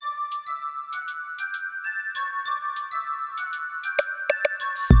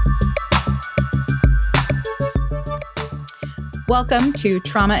Welcome to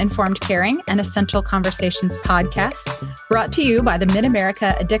Trauma Informed Caring, an Essential Conversations podcast, brought to you by the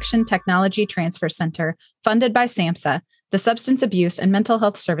Mid-America Addiction Technology Transfer Center, funded by SAMHSA, the Substance Abuse and Mental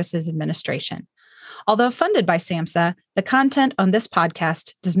Health Services Administration. Although funded by SAMHSA, the content on this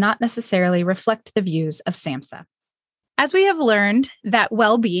podcast does not necessarily reflect the views of SAMHSA. As we have learned that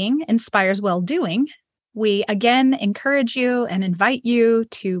well-being inspires well-doing, we again encourage you and invite you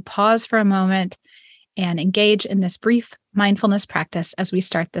to pause for a moment and engage in this brief mindfulness practice as we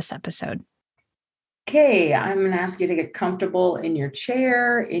start this episode. Okay, I'm going to ask you to get comfortable in your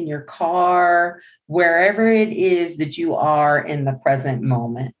chair, in your car, wherever it is that you are in the present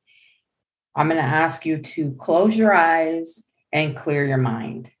moment. I'm going to ask you to close your eyes and clear your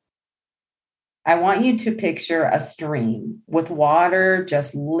mind. I want you to picture a stream with water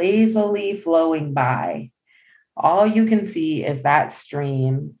just lazily flowing by. All you can see is that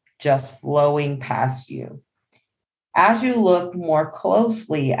stream just flowing past you. As you look more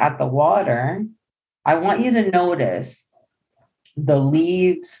closely at the water, I want you to notice the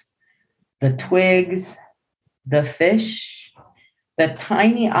leaves, the twigs, the fish, the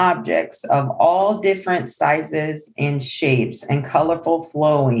tiny objects of all different sizes and shapes and colorful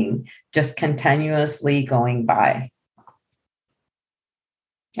flowing, just continuously going by.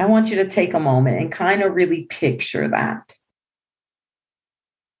 I want you to take a moment and kind of really picture that.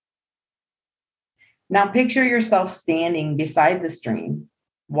 Now picture yourself standing beside the stream,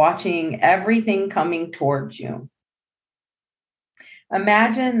 watching everything coming towards you.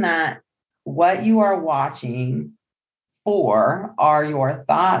 Imagine that what you are watching for are your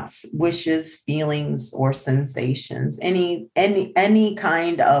thoughts, wishes, feelings, or sensations, any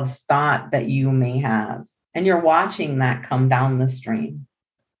kind of thought that you may have. And you're watching that come down the stream.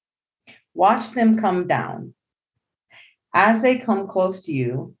 Watch them come down. As they come close to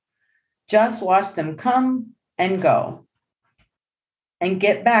you, just watch them come and go. And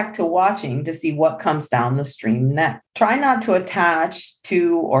get back to watching to see what comes down the stream next. Try not to attach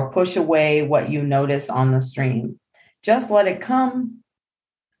to or push away what you notice on the stream. Just let it come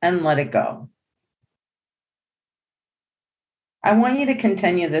and let it go. I want you to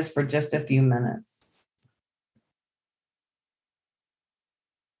continue this for just a few minutes.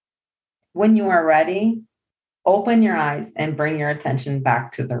 When you are ready, open your eyes and bring your attention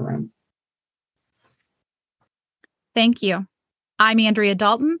back to the room. Thank you. I'm Andrea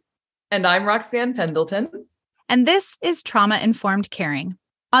Dalton. And I'm Roxanne Pendleton. And this is Trauma Informed Caring.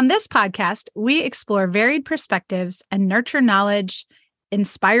 On this podcast, we explore varied perspectives and nurture knowledge,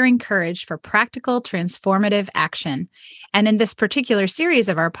 inspiring courage for practical, transformative action. And in this particular series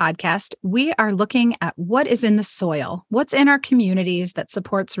of our podcast, we are looking at what is in the soil, what's in our communities that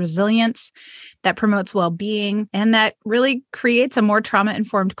supports resilience, that promotes well-being, and that really creates a more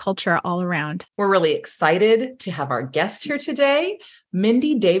trauma-informed culture all around. We're really excited to have our guest here today,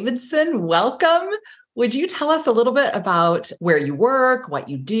 Mindy Davidson. Welcome. Would you tell us a little bit about where you work, what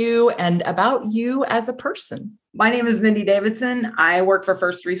you do, and about you as a person? My name is Mindy Davidson. I work for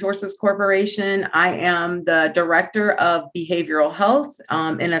First Resources Corporation. I am the Director of Behavioral Health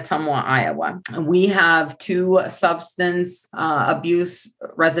in Ottumwa, Iowa. We have 2 substance abuse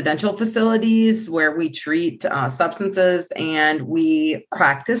residential facilities where we treat substances, and we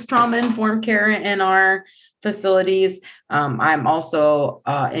practice trauma-informed care in our facilities. I'm also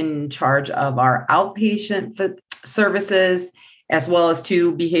in charge of our outpatient services, as well as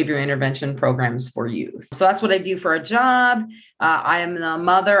 2 behavior intervention programs for youth. So that's what I do for a job. I am the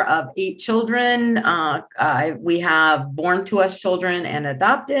mother of 8 children. We have born to us children and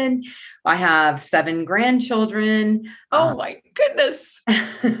adopted. I have 7 grandchildren. Oh my goodness.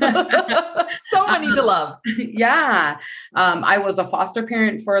 So many to love. Yeah. I was a foster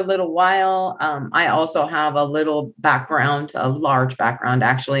parent for a little while. I also have a large background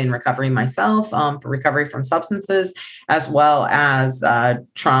actually in recovery myself, for recovery from substances, as well as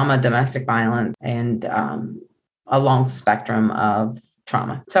trauma, domestic violence, and a long spectrum of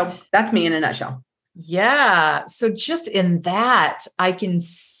trauma. So that's me in a nutshell. Yeah. So just in that, I can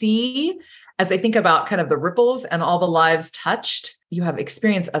see, as I think about kind of the ripples and all the lives touched, you have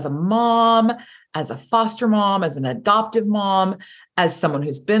experience as a mom, as a foster mom, as an adoptive mom, as someone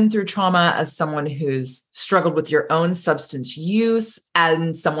who's been through trauma, as someone who's struggled with your own substance use,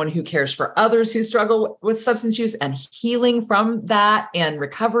 and someone who cares for others who struggle with substance use and healing from that and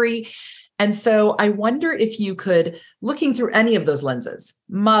recovery. And so I wonder if you could, looking through any of those lenses,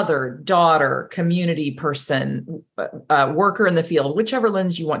 mother, daughter, community person, worker in the field, whichever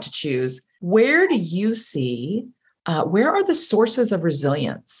lens you want to choose, where do you see, where are the sources of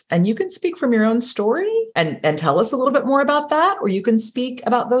resilience? And you can speak from your own story and tell us a little bit more about that, or you can speak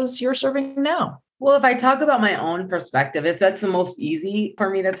about those you're serving now. Well, if I talk about my own perspective, that's the most easy for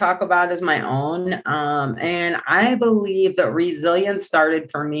me to talk about is my own. And I believe that resilience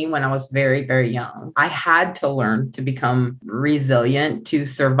started for me when I was very, very young. I had to learn to become resilient to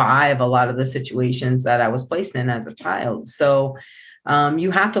survive a lot of the situations that I was placed in as a child. So you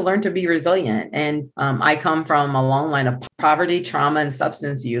have to learn to be resilient. And I come from a long line of poverty, trauma, and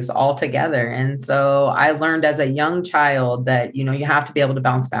substance use all together. And so I learned as a young child that, you have to be able to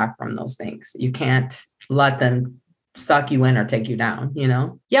bounce back from those things. You can't let them suck you in or take you down,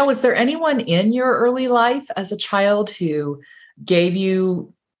 Yeah. Was there anyone in your early life as a child who gave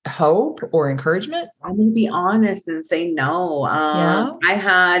you hope or encouragement? I'm going to be honest and say no. I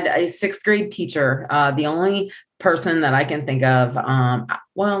had a sixth grade teacher, the only person that I can think of.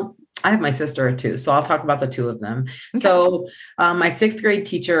 Well, I have my sister too, so I'll talk about the two of them. Okay. So my sixth grade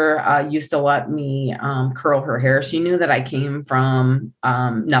teacher used to let me curl her hair. She knew that I came from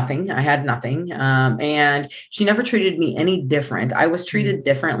nothing. I had nothing. And she never treated me any different. I was treated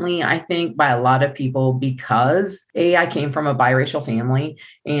differently, I think, by a lot of people because A, I came from a biracial family,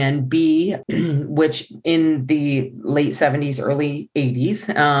 and B, which in the late 70s, early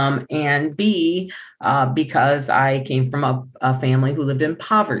 80s, and B, because I came from a family who lived in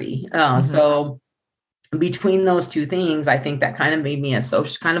poverty. So between those two things, I think that kind of made me a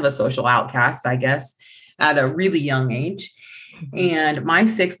social outcast, I guess, at a really young age. And my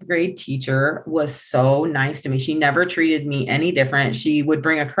sixth grade teacher was so nice to me. She never treated me any different. She would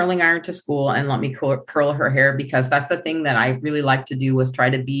bring a curling iron to school and let me curl her hair, because that's the thing that I really like to do, was try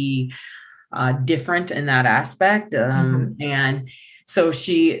to be different in that aspect. And so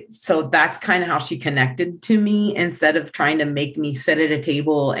that's kind of how she connected to me, instead of trying to make me sit at a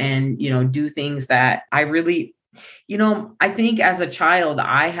table and, do things that I really, I think as a child,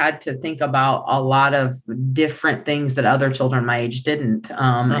 I had to think about a lot of different things that other children my age didn't.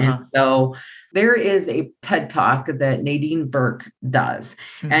 And so there is a TED Talk that Nadine Burke does,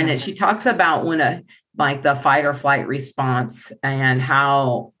 and she talks about when the fight or flight response, and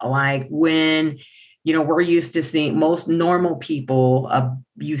how when, we're used to seeing most normal people,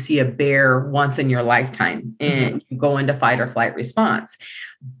 you see a bear once in your lifetime and you go into fight or flight response.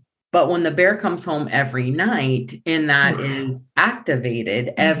 But when the bear comes home every night and that is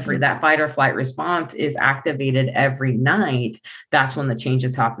activated, that fight or flight response is activated every night, that's when the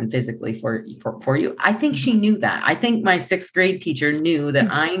changes happen physically for you. I think she knew that. I think my sixth grade teacher knew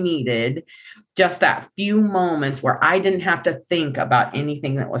that I needed just that few moments where I didn't have to think about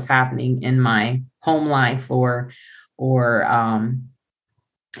anything that was happening in my home life or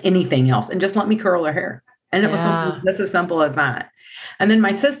anything else, and just let me curl her hair. And it was something just as simple as that. And then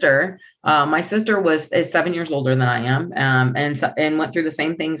my sister is 7 years older than I am, and went through the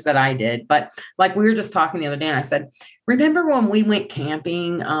same things that I did. But like we were just talking the other day, and I said, remember when we went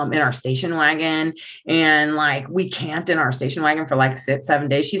camping in our station wagon, and we camped in our station wagon for 6-7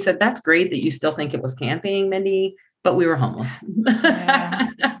 days? She said, that's great that you still think it was camping, Mindy, but we were homeless.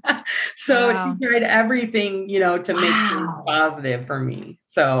 Yeah. So she tried everything, to make things positive for me.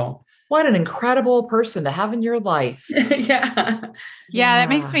 So what an incredible person to have in your life. Yeah, that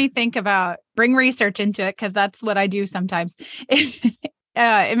makes me think about bring research into it, because that's what I do sometimes.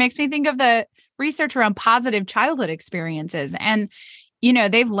 It makes me think of the research around positive childhood experiences. And,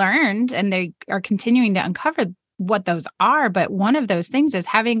 they've learned and they are continuing to uncover what those are. But one of those things is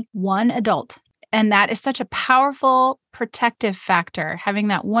having one adult. And that is such a powerful protective factor, having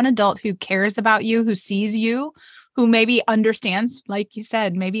that one adult who cares about you, who sees you, who maybe understands, like you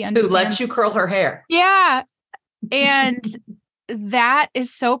said, who lets you curl her hair. Yeah. And that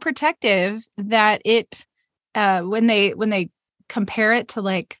is so protective that it, when they compare it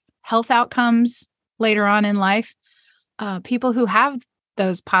to health outcomes later on in life, people who have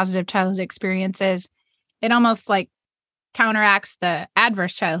those positive childhood experiences, it almost counteracts the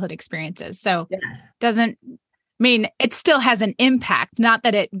adverse childhood experiences. So it still has an impact, not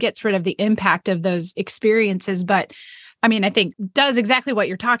that it gets rid of the impact of those experiences, but I think does exactly what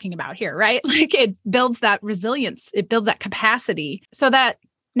you're talking about here, right? It builds that resilience, it builds that capacity so that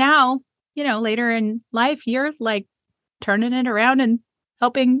now, later in life, you're turning it around and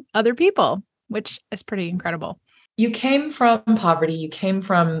helping other people, which is pretty incredible. You came from poverty. You came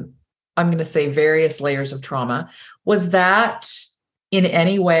from, I'm going to say, various layers of trauma. Was that in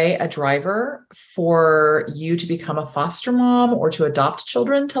any way a driver for you to become a foster mom or to adopt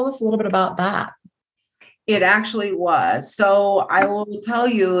children? Tell us a little bit about that. It actually was. So I will tell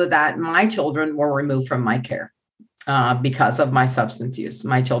you that my children were removed from my care because of my substance use.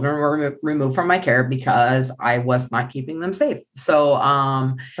 My children were removed from my care because I was not keeping them safe. So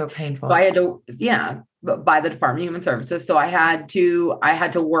painful. So I had to, by the Department of Human Services. So I had to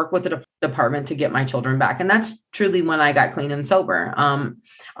work with the department to get my children back. And that's truly when I got clean and sober.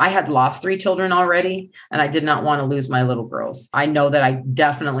 I had lost 3 children already, and I did not want to lose my little girls. I know that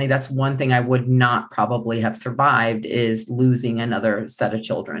that's one thing I would not probably have survived, is losing another set of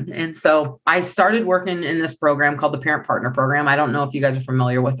children. And so I started working in this program called the Parent Partner Program. I don't know if you guys are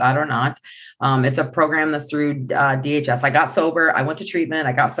familiar with that or not. It's a program that's through DHS. I got sober. I went to treatment.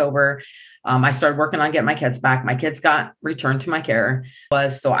 I got sober. I started working on getting my kids back. My kids got returned to my care.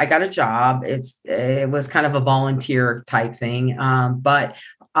 So I got a job. It was kind of a volunteer type thing, but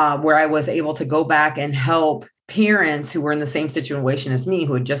where I was able to go back and help parents who were in the same situation as me,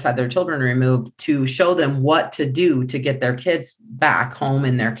 who had just had their children removed, to show them what to do to get their kids back home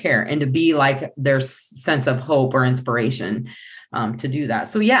in their care, and to be like their sense of hope or inspiration to do that.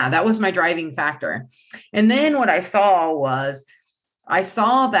 So yeah, that was my driving factor. And then what I saw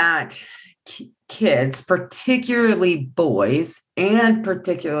that kids, particularly boys, and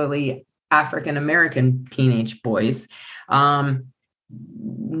particularly African-American teenage boys,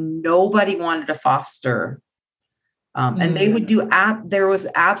 nobody wanted to foster. And they would there was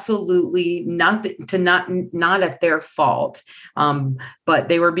absolutely nothing not at their fault. But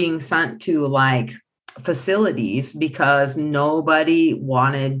they were being sent to like facilities because nobody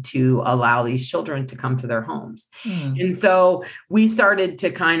wanted to allow these children to come to their homes. And so we started to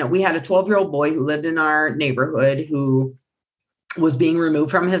we had a 12-year-old boy who lived in our neighborhood who was being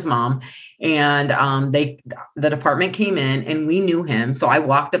removed from his mom. And the department came in and we knew him. So I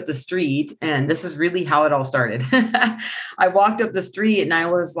walked up the street, and this is really how it all started. I walked up the street and I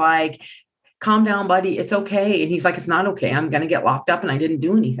was like, calm down, buddy. It's okay. And he's like, it's not okay. I'm going to get locked up. And I didn't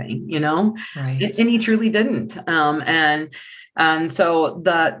do anything, Right. And he truly didn't. And so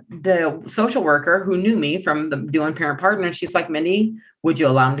the social worker who knew me from doing Parent Partner, she's like, Mindy, would you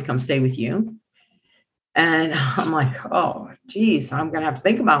allow him to come stay with you? And I'm like, oh, geez, I'm going to have to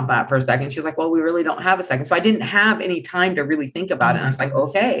think about that for a second. She's like, well, we really don't have a second. So I didn't have any time to really think about it. And I was like,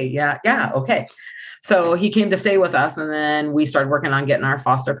 okay, yeah. Okay. So he came to stay with us, and then we started working on getting our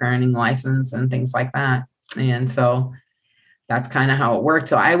foster parenting license and things like that. And so that's kind of how it worked.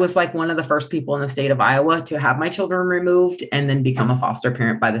 So I was like one of the first people in the state of Iowa to have my children removed and then become a foster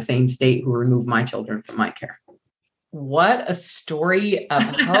parent by the same state who removed my children from my care. What a story of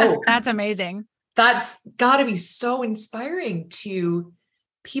hope. That's amazing. That's got to be so inspiring to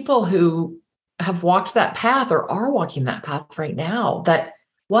people who have walked that path or are walking that path right now, that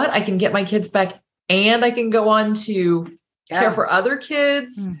I can get my kids back and I can go on to care for other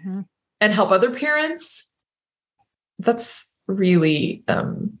kids and help other parents. That's really,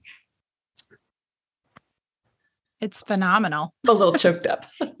 it's phenomenal. A little choked up.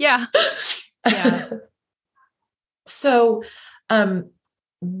 Yeah. Yeah. So,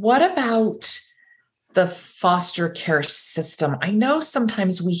 what about the foster care system? I know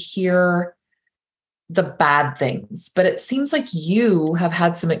sometimes we hear the bad things, but it seems like you have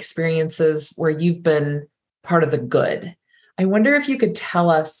had some experiences where you've been part of the good. I wonder if you could tell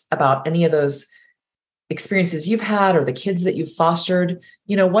us about any of those experiences you've had or the kids that you've fostered.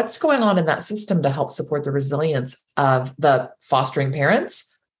 What's going on in that system to help support the resilience of the fostering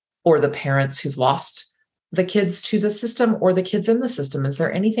parents or the parents who've lost the kids to the system or the kids in the system? Is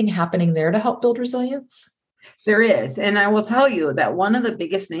there anything happening there to help build resilience? There is. And I will tell you that one of the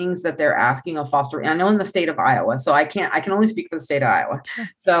biggest things that they're asking of foster, I know in the state of Iowa, so I can only speak for the state of Iowa.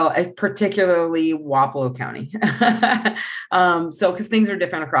 So particularly Wapello County. Because things are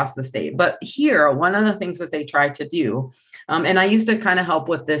different across the state. But here, one of the things that they try to do, and I used to kind of help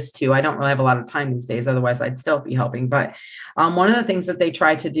with this too. I don't really have a lot of time these days. Otherwise, I'd still be helping. But one of the things that they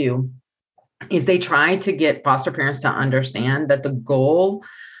try to do is they try to get foster parents to understand that the goal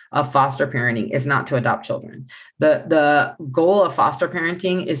of foster parenting is not to adopt children. The goal of foster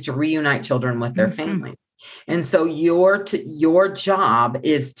parenting is to reunite children with their families. And so your job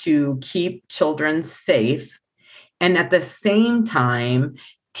is to keep children safe, and at the same time,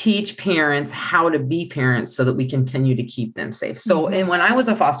 teach parents how to be parents so that we continue to keep them safe. So, and when I was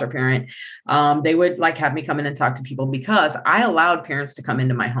a foster parent, they would have me come in and talk to people because I allowed parents to come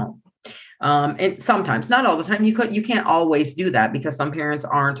into my home. And sometimes, not all the time, you can't always do that because some parents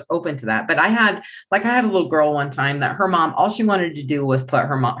aren't open to that. But I had a little girl one time that her mom, all she wanted to do was put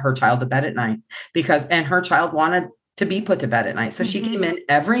her child to bed at night and her child wanted to be put to bed at night. So she came in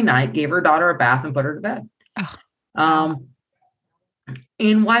every night, gave her daughter a bath and put her to bed.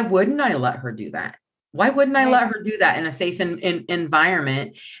 And why wouldn't I let her do that? Why wouldn't I let her do that in a safe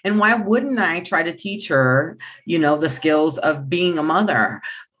environment? And why wouldn't I try to teach her, the skills of being a mother?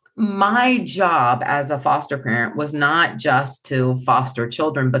 My job as a foster parent was not just to foster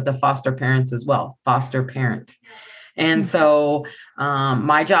children, but to foster parents as well, foster parent. And so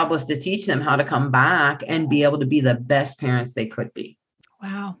my job was to teach them how to come back and be able to be the best parents they could be.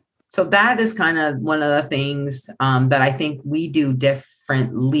 Wow. So that is kind of one of the things that I think we do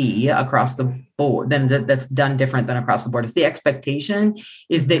differently across the board. That's done different than across the board. It's the expectation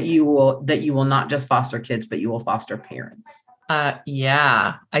is that you will not just foster kids, but you will foster parents.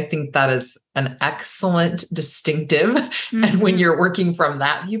 Yeah, I think that is an excellent distinctive. And when you're working from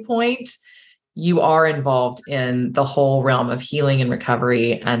that viewpoint, you are involved in the whole realm of healing and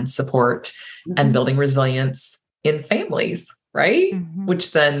recovery and support and building resilience in families, right?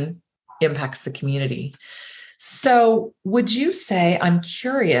 Which then impacts the community. So would you say, I'm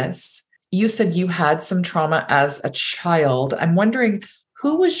curious, you said you had some trauma as a child. I'm wondering,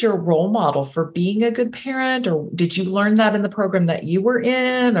 who was your role model for being a good parent? Or did you learn that in the program that you were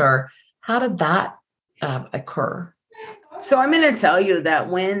in? Or how did that occur? So I'm going to tell you that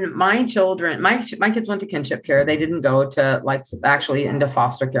when my children, my kids went to kinship care, they didn't go to actually into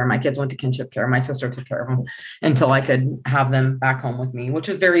foster care. My kids went to kinship care. My sister took care of them until I could have them back home with me, which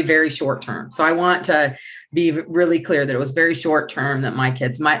was very, very short term. So I want to be really clear that it was very short term that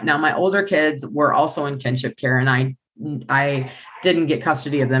my older kids were also in kinship care, and I didn't get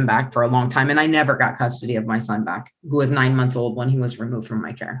custody of them back for a long time. And I never got custody of my son back, who was 9 months old when he was removed from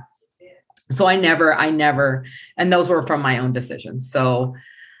my care. So I never, and those were from my own decisions. So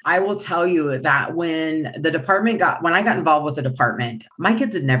I will tell you that when I got involved with the department, my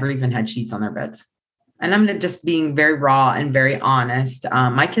kids had never even had sheets on their beds. And I'm just being very raw and very honest.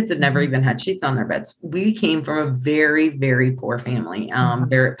 My kids had never even had sheets on their beds. We came from a very, very poor family,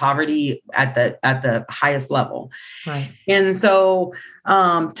 very poverty at the highest level. Right. And so,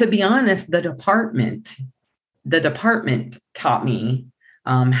 to be honest, the department taught me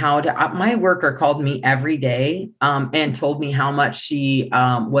my worker called me every day and told me how much she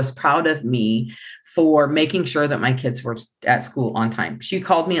was proud of me for making sure that my kids were at school on time. She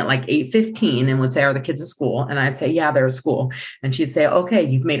called me at like 8:15 and would say, "Are the kids at school?" And I'd say, "Yeah, they're at school." And she'd say, "Okay,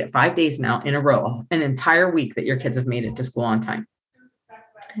 you've made it 5 days now in a row, an entire week that your kids have made it to school on time."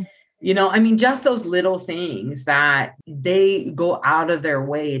 Just those little things that they go out of their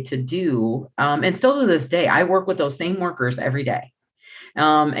way to do. And still to this day, I work with those same workers every day.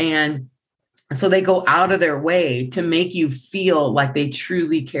 And so they go out of their way to make you feel like they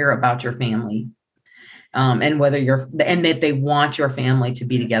truly care about your family. And and that they want your family to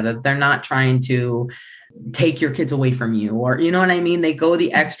be together. They're not trying to take your kids away from you, or, you know what I mean? They go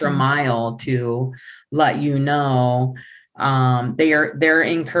the extra mile to let you know, they're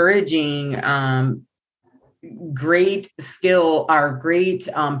encouraging, great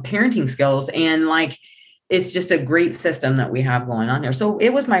parenting skills. And it's just a great system that we have going on here. So it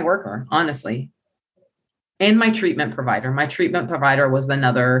was my worker, honestly. And my treatment provider. My treatment provider was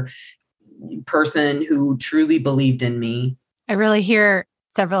another person who truly believed in me. I really hear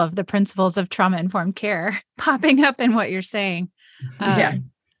several of the principles of trauma-informed care popping up in what you're saying. Yeah.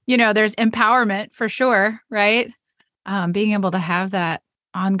 There's empowerment for sure, right? Being able to have that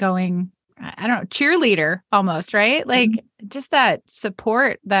ongoing, cheerleader almost, right? Just that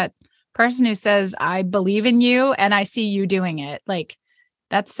support, that person who says, "I believe in you and I see you doing it."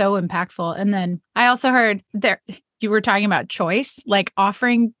 That's so impactful. And then I also heard you were talking about choice,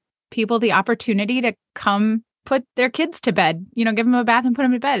 offering people the opportunity to come put their kids to bed, give them a bath and put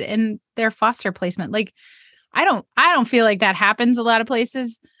them to bed in their foster placement. I don't feel like that happens a lot of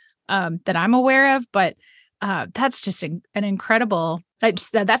places that I'm aware of, but that's just an incredible,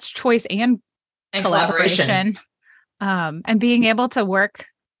 that's choice and collaboration. And being able to work,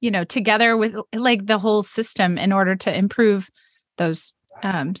 together with the whole system in order to improve those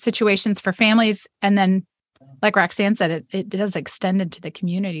situations for families. And then, like Roxanne said, it does extend into the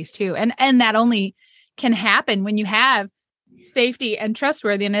communities too. And that only can happen when you have safety and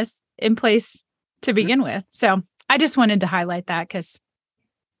trustworthiness in place to begin with. So I just wanted to highlight that because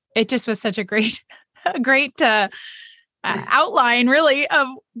it just was such a great outline, really, of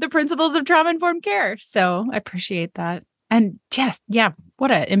the principles of trauma-informed care. So I appreciate that. And just,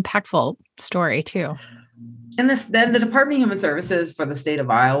 what an impactful story too. And then the Department of Human Services for the state of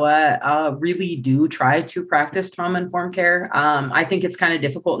Iowa really do try to practice trauma-informed care. I think it's kind of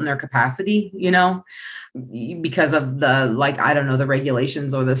difficult in their capacity, because of the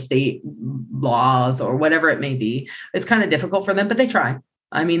regulations or the state laws or whatever it may be. It's kind of difficult for them, but they try.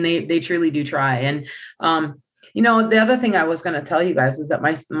 I mean, they truly do try. And, the other thing I was going to tell you guys is that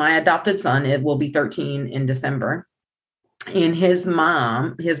my adopted son, it will be 13 in December. And his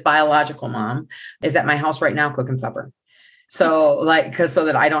biological mom, is at my house right now cooking supper. So so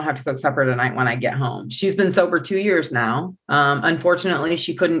that I don't have to cook supper tonight when I get home. She's been sober 2 years now. Unfortunately,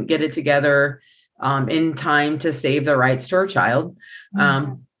 she couldn't get it together in time to save the rights to her child.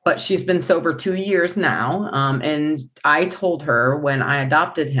 But she's been sober 2 years now. And I told her when I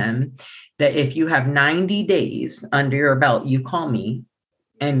adopted him that if you have 90 days under your belt, you call me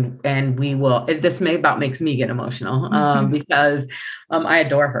and we will. This makes me get emotional because I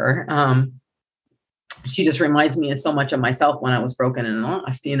adore her. She just reminds me of so much of myself when I was broken and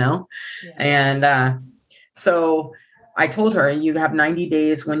lost, Yeah. And so I told her, you have 90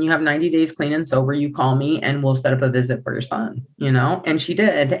 days. When you have 90 days clean and sober, you call me and we'll set up a visit for your son, And she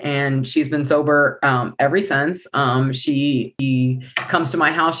did. And she's been sober ever since. She comes to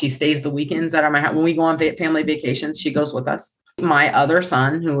my house. She stays the weekends at my house. When we go on family vacations, she goes with us. My other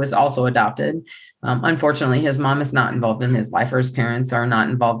son, who is also adopted, unfortunately, his mom is not involved in his life, or his parents are not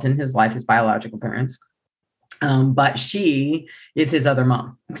involved in his life, his biological parents. But she is his other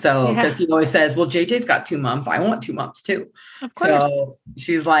mom. So, because he always says, well, JJ's got 2 moms. I want 2 moms too. Of course. So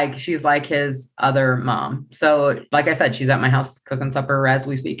she's like his other mom. So like I said, she's at my house cooking supper as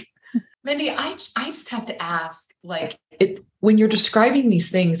we speak. Mindy, I just have to ask, when you're describing these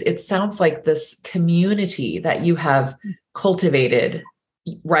things, it sounds like this community that you have cultivated,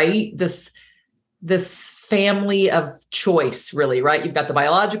 right? This family of choice, really, right? You've got the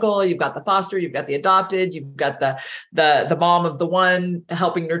biological, you've got the foster, you've got the adopted, you've got the mom of the one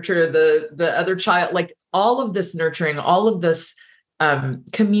helping nurture the other child, like all of this nurturing, all of this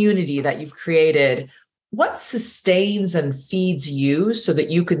community that you've created. What sustains and feeds you so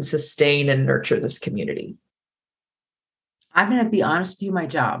that you can sustain and nurture this community? I'm going to be honest with you, my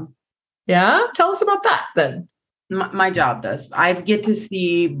job. Yeah. Tell us about that then. My job does. I get to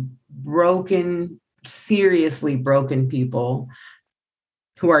see seriously broken people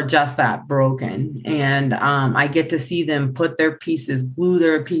who are just that broken. And I get to see them glue their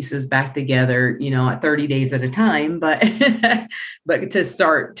pieces back together, at 30 days at a time, but to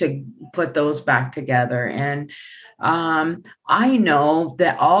start to put those back together. And I know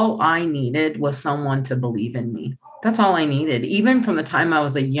that all I needed was someone to believe in me. That's all I needed. Even from the time I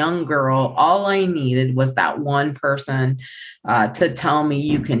was a young girl, all I needed was that one person to tell me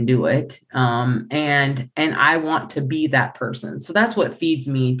you can do it. And I want to be that person. So that's what feeds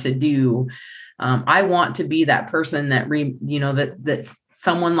me to do. I want to be that person that, that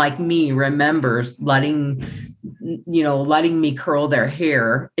someone like me remembers letting me curl their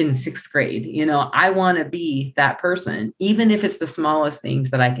hair in 6th grade. I want to be that person, even if it's the smallest things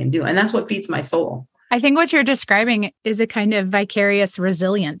that I can do. And that's what feeds my soul. I think what you're describing is a kind of vicarious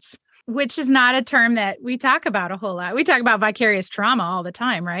resilience, which is not a term that we talk about a whole lot. We talk about vicarious trauma all the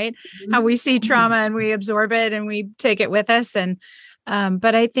time, right? Mm-hmm. How we see trauma and we absorb it and we take it with us. And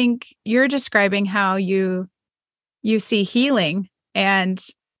but I think you're describing how you see healing, and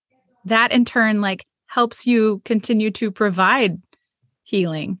that in turn helps you continue to provide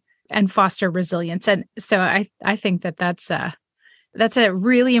healing and foster resilience. And so I think that's a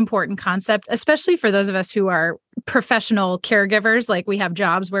really important concept, especially for those of us who are professional caregivers. Like, we have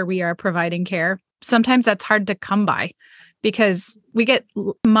jobs where we are providing care. Sometimes that's hard to come by because we get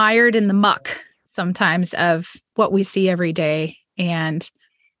mired in the muck sometimes of what we see every day. And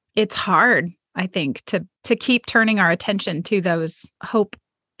it's hard, I think, to keep turning our attention to those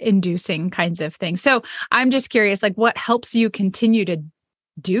hope-inducing kinds of things. So I'm just curious, what helps you continue to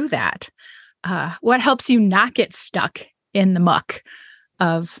do that? What helps you not get stuck in the muck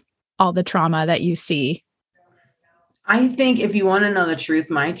of all the trauma that you see? I think if you want to know the truth,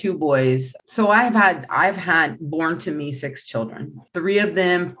 my 2 boys, so I've had born to me 6 children. 3 of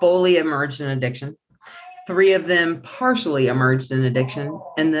them fully emerged in addiction. 3 of them partially emerged in addiction.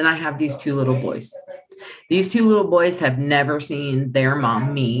 And then I have these 2 little boys. These 2 little boys have never seen their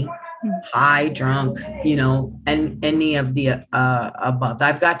mom, me, high, drunk, and any of the above.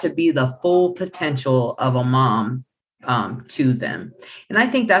 I've got to be the full potential of a mom to them. And I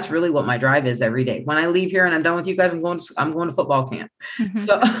think that's really what my drive is every day. When I leave here and I'm done with you guys, I'm going to football camp.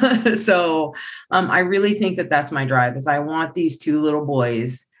 Mm-hmm. So I really think that that's my drive, is I want these 2 little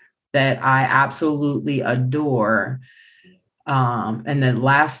boys that I absolutely adore. And the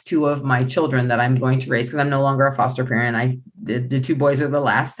last 2 of my children that I'm going to raise, because I'm no longer a foster parent. The 2 boys are the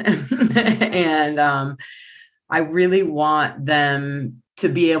last. And I really want them to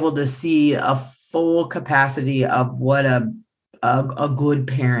be able to see a full capacity of what a good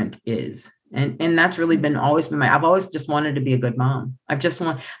parent is. And that's really always been I've always just wanted to be a good mom. At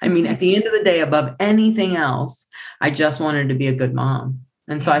the end of the day, above anything else, I just wanted to be a good mom.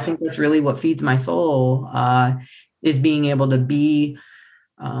 And so I think that's really what feeds my soul, is being able to be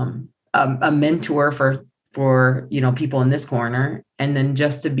a mentor for for, people in this corner. And then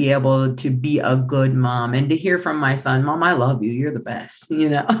just to be able to be a good mom and to hear from my son, Mom, I love you. You're the best,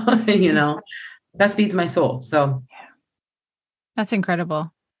 that feeds my soul. So that's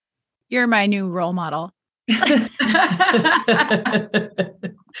incredible. You're my new role model.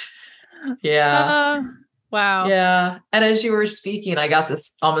 Yeah. Wow. Yeah. And as you were speaking, I got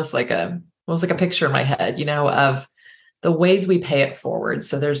this almost like a picture in my head, of the ways we pay it forward.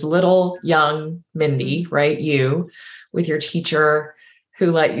 So there's little young Mindy, right? You with your teacher who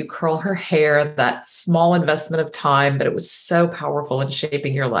let you curl her hair, that small investment of time, but it was so powerful in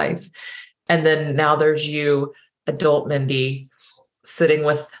shaping your life. And then now there's you, adult Mindy, sitting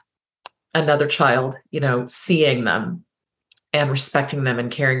with another child, seeing them and respecting them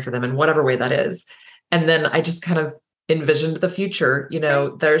and caring for them in whatever way that is. And then I just kind of envisioned the future,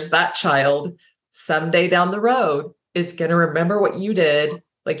 there's that child someday down the road is going to remember what you did,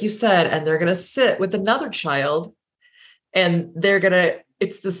 like you said, and they're going to sit with another child and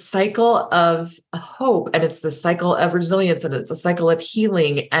it's the cycle of hope, and it's the cycle of resilience, and it's a cycle of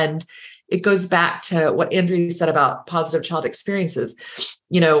healing. And it goes back to what Andrew said about positive child experiences,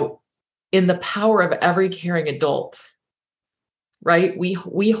 in the power of every caring adult, right?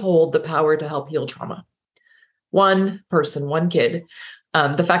 We hold the power to help heal trauma. One person, one kid.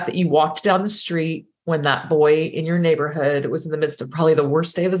 The fact that you walked down the street when that boy in your neighborhood was in the midst of probably the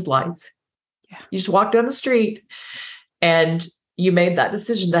worst day of his life. Yeah. You just walked down the street and you made that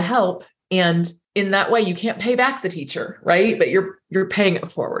decision to help. And in that way, you can't pay back the teacher, right? But you're paying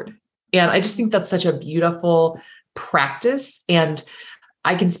it forward. And I just think that's such a beautiful practice. And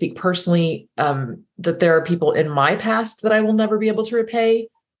I can speak personally that there are people in my past that I will never be able to repay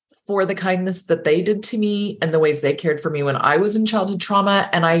for the kindness that they did to me and the ways they cared for me when I was in childhood trauma.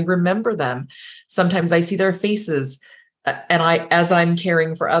 And I remember them. Sometimes I see their faces and as I'm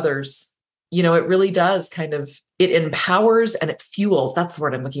caring for others, it really does it empowers and it fuels. That's the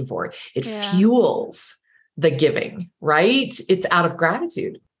word I'm looking for. It fuels the giving, right? It's out of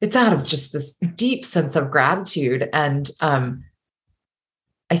gratitude. It's out of just this deep sense of gratitude. And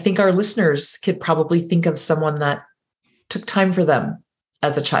I think our listeners could probably think of someone that took time for them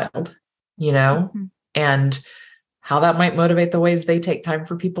as a child, and how that might motivate the ways they take time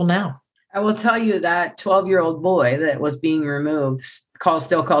for people now. I will tell you that 12-year-old boy that was being removed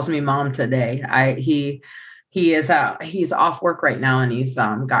still calls me mom today. He's off work right now and he's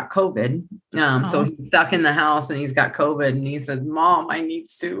got COVID. So he's stuck in the house and he's got COVID and he says, Mom, I need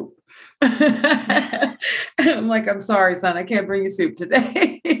soup. And I'm like, I'm sorry, son, I can't bring you soup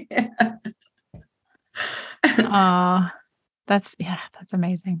today. That's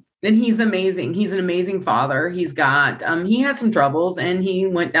amazing. And he's amazing. He's an amazing father. He's got, he had some troubles and he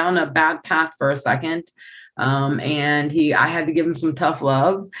went down a bad path for a second. And I had to give him some tough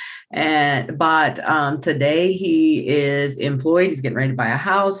love. But today he is employed. He's getting ready to buy a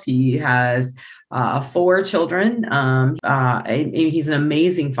house. He has 4 children. And he's an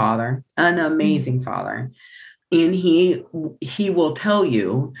amazing father, And he will tell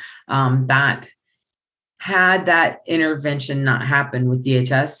you that had that intervention not happened with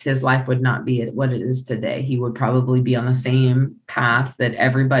DHS, his life would not be what it is today. He would probably be on the same path that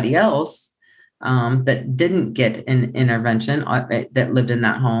everybody else that didn't get an intervention that lived in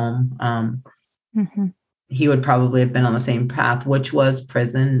that home. He would probably have been on the same path, which was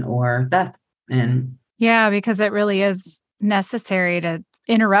prison or death. And because it really is necessary to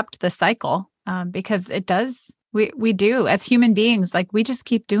interrupt the cycle because it does. We do as human beings, like we just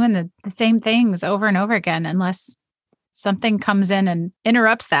keep doing the same things over and over again, unless something comes in and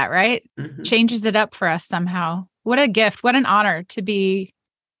interrupts that, right? Changes it up for us somehow. What a gift. What an honor to be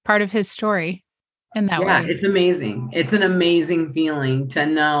part of his story in that way. Yeah, it's amazing. It's an amazing feeling to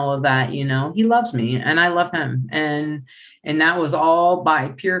know that, he loves me and I love him. And that was all by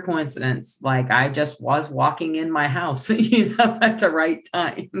pure coincidence. Like I just was walking in my house, at the right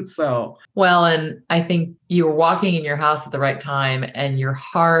time. So, well, and I think you were walking in your house at the right time and your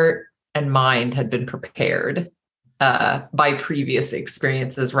heart and mind had been prepared by previous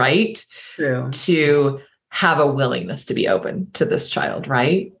experiences, right? True. To have a willingness to be open to this child,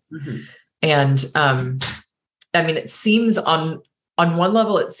 right? And it seems on one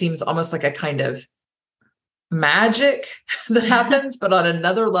level, it seems almost like a kind of magic that happens, but on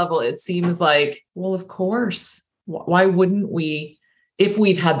another level, it seems like, well, of course, why wouldn't we, if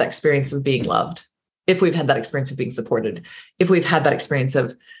we've had that experience of being loved, if we've had that experience of being supported, if we've had that experience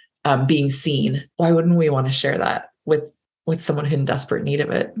of being seen, why wouldn't we want to share that with someone who's in desperate need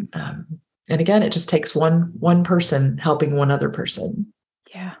of it? And again, it just takes one person helping one other person.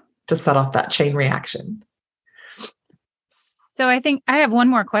 Yeah. To set off that chain reaction. So I think I have one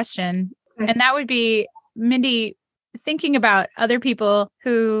more question, and that would be, Mindy, thinking about other people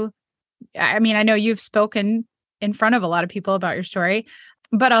who, I mean, I know you've spoken in front of a lot of people about your story,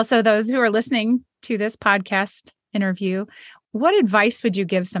 but also those who are listening to this podcast interview, what advice would you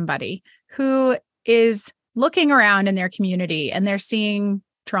give somebody who is looking around in their community and they're seeing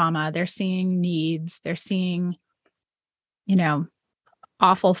trauma, they're seeing needs, they're seeing,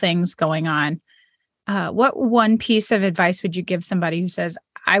 awful things going on? What one piece of advice would you give somebody who says,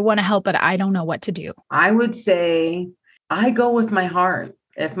 I want to help, but I don't know what to do? I would say I go with my heart.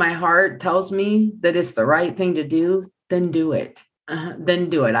 If my heart tells me that it's the right thing to do, then do it. Then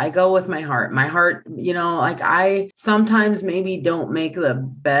do it. I go with my heart. My heart, I sometimes maybe don't make the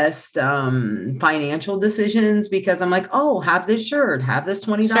best financial decisions because I'm like, oh, have this shirt, have this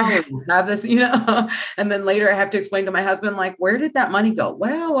 $20, have this, and then later I have to explain to my husband, like, where did that money go?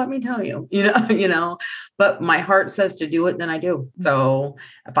 Well, let me tell you, but my heart says to do it, then I do. So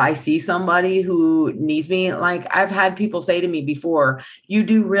if I see somebody who needs me, like I've had people say to me before, you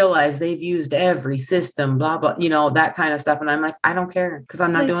do realize they've used every system, blah, blah, that kind of stuff. And I'm like, I don't care because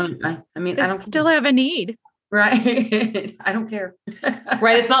I'm not doing it. I don't still have a need. Right. I don't care.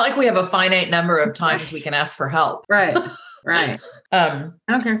 Right. It's not like we have a finite number of times we can ask for help. Right. I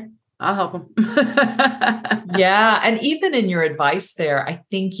don't care. I'll help them. Yeah. And even in your advice there, I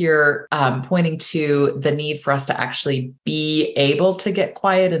think you're pointing to the need for us to actually be able to get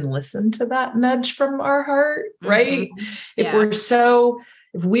quiet and listen to that nudge from our heart, right? Mm-hmm. If we're so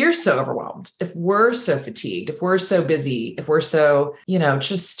overwhelmed, if we're so fatigued, if we're so busy, if we're so,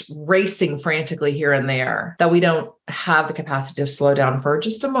 just racing frantically here and there, that we don't have the capacity to slow down for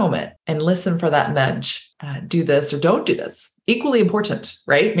just a moment and listen for that nudge, do this or don't do this. Equally important,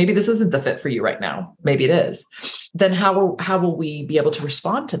 right? Maybe this isn't the fit for you right now. Maybe it is. Then how will we be able to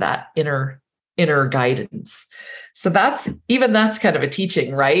respond to that inner guidance? So that's kind of a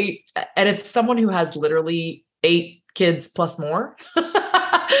teaching, right? And if someone who has literally 8 kids plus more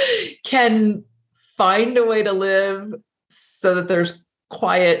can find a way to live so that there's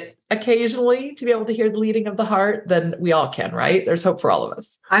quiet occasionally to be able to hear the leading of the heart, then we all can, right? There's hope for all of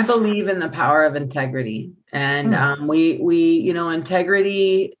us. I believe in the power of integrity. And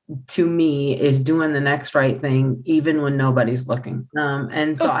integrity to me is doing the next right thing, even when nobody's looking.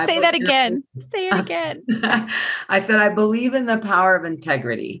 And so say that again. Say it again. I said, I believe in the power of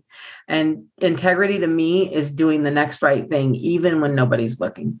integrity, and integrity to me is doing the next right thing, even when nobody's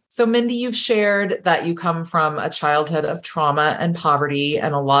looking. So Mindy, you've shared that you come from a childhood of trauma and poverty,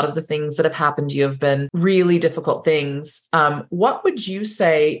 and a lot of the things that have happened to you have been really difficult things. What would you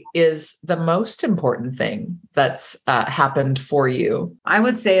say is the most important thing that's happened for you? I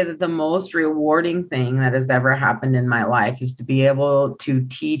would say that the most rewarding thing that has ever happened in my life is to be able to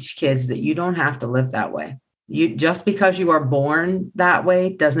teach kids that you don't have to live that way. Just because you are born that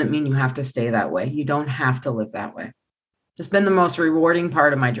way doesn't mean you have to stay that way. You don't have to live that way. It's been the most rewarding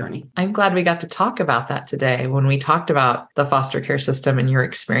part of my journey. I'm glad we got to talk about that today when we talked about the foster care system and your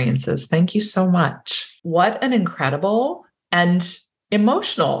experiences. Thank you so much. What an incredible and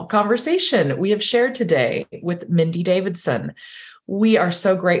emotional conversation we have shared today with Mindy Davidson. We are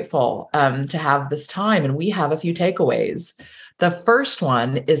so grateful to have this time, and we have a few takeaways. The first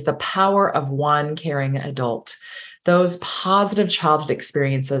one is the power of one caring adult. Those positive childhood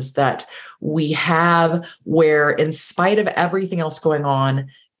experiences that we have where, in spite of everything else going on,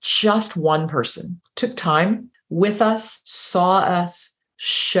 just one person took time with us, saw us,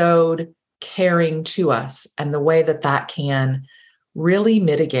 showed caring to us, and the way that can really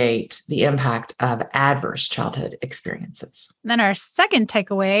mitigate the impact of adverse childhood experiences. Then our second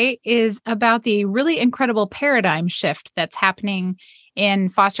takeaway is about the really incredible paradigm shift that's happening in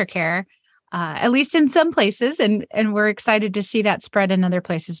foster care, at least in some places. And we're excited to see that spread in other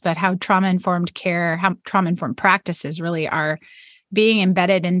places, but how trauma-informed care, how trauma-informed practices really are being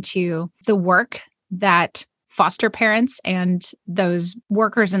embedded into the work that foster parents and those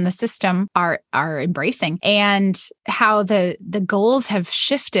workers in the system are embracing, and how the goals have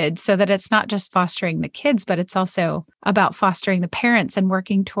shifted so that it's not just fostering the kids, but it's also about fostering the parents and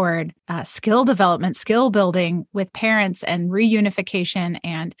working toward skill development, skill building with parents, and reunification,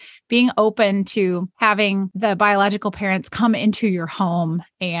 and being open to having the biological parents come into your home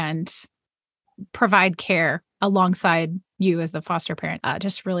and provide care alongside you as the foster parent.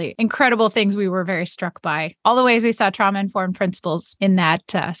 Just really incredible things we were very struck by. All the ways we saw trauma-informed principles in that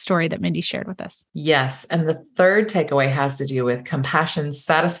story that Mindy shared with us. Yes. And the third takeaway has to do with compassion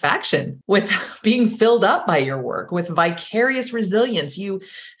satisfaction, with being filled up by your work, with vicarious resilience, you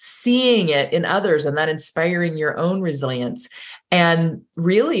seeing it in others and that inspiring your own resilience. And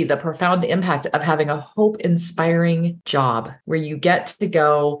really the profound impact of having a hope-inspiring job where you get to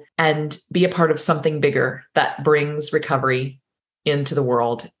go and be a part of something bigger that brings recovery into the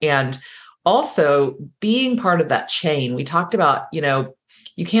world. And also being part of that chain. We talked about,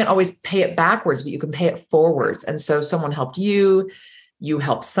 you can't always pay it backwards, but you can pay it forwards. And so someone helped you, you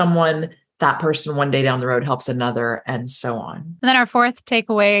helped someone, that person one day down the road helps another, and so on. And then our fourth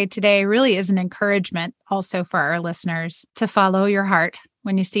takeaway today really is an encouragement also for our listeners to follow your heart.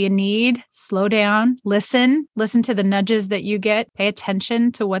 When you see a need, slow down, listen to the nudges that you get, pay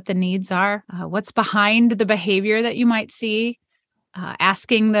attention to what the needs are, what's behind the behavior that you might see,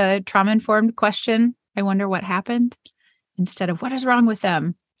 asking the trauma-informed question, I wonder what happened, instead of what is wrong with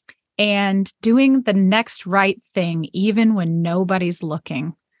them, and doing the next right thing, even when nobody's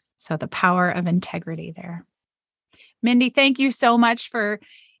looking. So the power of integrity there. Mindy, thank you so much for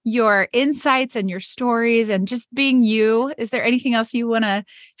your insights and your stories and just being you. Is there anything else you want to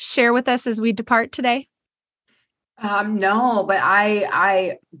share with us as we depart today? No, but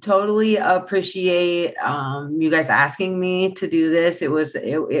I totally appreciate you guys asking me to do this. It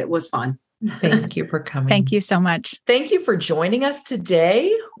was fun. Thank you for coming. Thank you so much. Thank you for joining us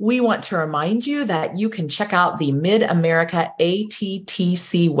today. We want to remind you that you can check out the Mid-America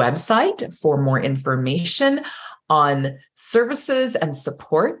ATTC website for more information on services and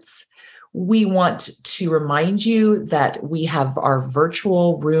supports. We want to remind you that we have our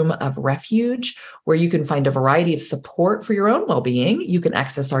virtual room of refuge where you can find a variety of support for your own well-being. You can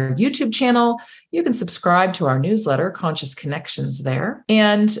access our YouTube channel. You can subscribe to our newsletter, Conscious Connections, there.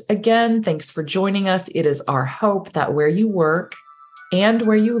 And again, thanks for joining us. It is our hope that where you work and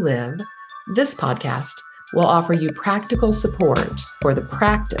where you live, this podcast will offer you practical support for the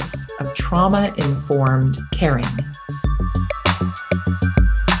practice of trauma-informed caring.